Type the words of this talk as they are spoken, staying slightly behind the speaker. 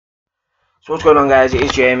So what's going on, guys? It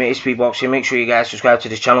is Jamie, it's speakboxing. Make sure you guys subscribe to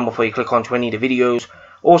this channel before you click onto any of the videos.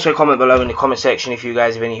 Also comment below in the comment section if you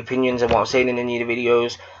guys have any opinions on what I'm saying in any of the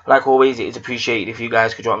videos. Like always, it is appreciated if you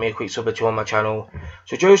guys could drop me a quick sub or two on my channel.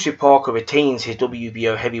 So Joseph Parker retains his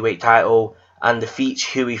WBO heavyweight title and defeats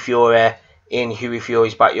Hughie Fury in Hughie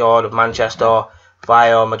Fury's backyard of Manchester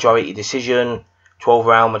via majority decision,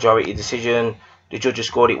 12-round majority decision. The judges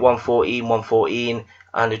scored it 114-114,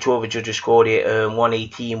 and the two other judges scored it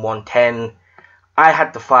 118-110. I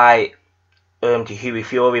had the fight to Hughie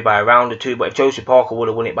Fury by a round or two, but if Joseph Parker would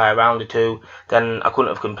have won it by a round or two, then I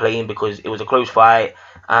couldn't have complained because it was a close fight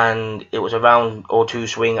and it was a round or two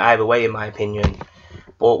swing either way, in my opinion.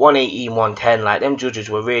 But 118-110, like, them judges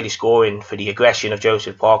were really scoring for the aggression of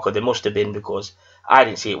Joseph Parker. They must have been, because I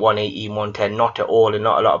didn't see it 118-110, not at all, and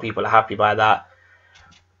not a lot of people are happy by that.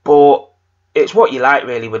 But it's what you like,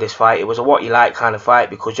 really, with this fight. It was a what you like kind of fight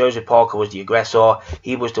because Joseph Parker was the aggressor.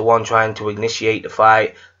 He was the one trying to initiate the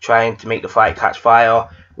fight, trying to make the fight catch fire,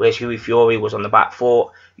 whereas Hughie Fury was on the back foot,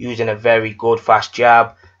 using a very good fast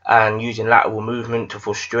jab and using lateral movement to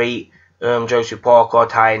frustrate Joseph Parker,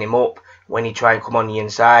 tying him up when he tried to come on the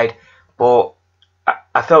inside. But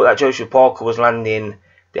I felt that Joseph Parker was landing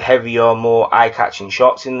the heavier, more eye-catching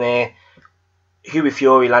shots in there. Hughie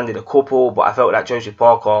Fury landed a couple, but I felt that Joseph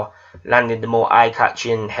Parker landed the more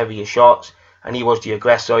eye-catching, heavier shots, and he was the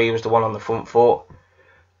aggressor. He was the one on the front foot.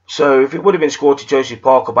 So if it would have been scored to Joseph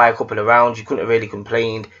Parker by a couple of rounds, you couldn't have really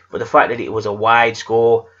complained. But the fact that it was a wide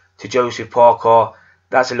score to Joseph Parker,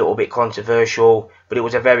 that's a little bit controversial. But it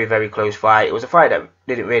was a very, very close fight. It was a fight that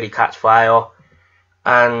didn't really catch fire.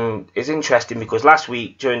 And it's interesting because last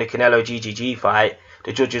week during the Canelo GGG fight,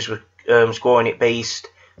 the judges were scoring it based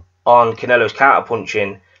on Canelo's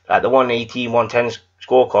counter-punching. Like the 118-110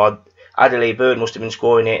 scorecard, Adelaide Bird must have been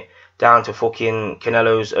scoring it down to fucking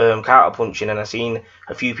Canelo's counter-punching, and I've seen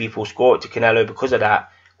a few people score it to Canelo because of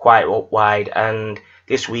that, quite wide. And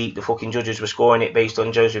this week the fucking judges were scoring it based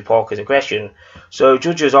on Joseph Parker's aggression. So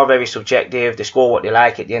judges are very subjective. They score what they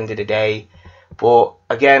like at the end of the day. But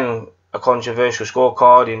again, a controversial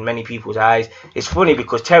scorecard in many people's eyes. It's funny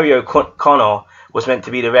because Terry O'Connor was meant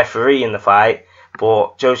to be the referee in the fight,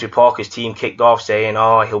 but Joseph Parker's team kicked off saying,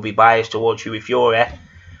 oh, he'll be biased towards Hughie Fury.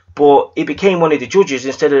 But he became one of the judges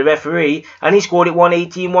instead of the referee, and he scored it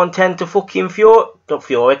 118-110 to fucking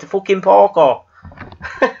to fucking Parker.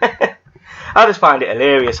 I just find it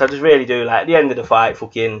hilarious. I just really do. Like, at the end of the fight,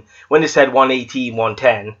 fucking, when they said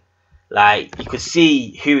 118-110, like, you could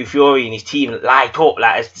see Hughie Fury and his team light up,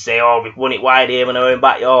 like, as to say, oh, we've won it wide here in our own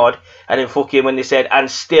backyard. And then fucking when they said,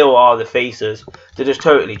 and still are the faces, they just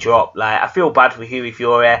totally dropped. Like, I feel bad for Hughie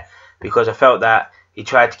Fury because I felt that he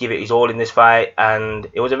tried to give it his all in this fight. And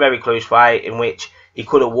it was a very close fight in which he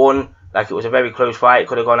could have won. Like, it was a very close fight. It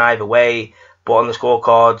could have gone either way. But on the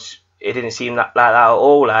scorecards, it didn't seem like that at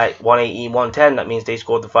all. Like, 118-110, that means they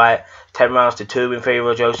scored the fight 10 rounds to 2 in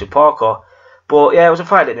favour of Joseph Parker. But yeah, it was a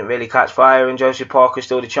fight that didn't really catch fire, and Joseph Parker's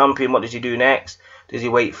still the champion. What does he do next? Does he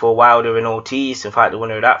wait for Wilder and Ortiz to fight the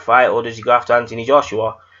winner of that fight, or does he go after Anthony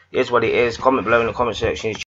Joshua? It is what it is. Comment below in the comment section.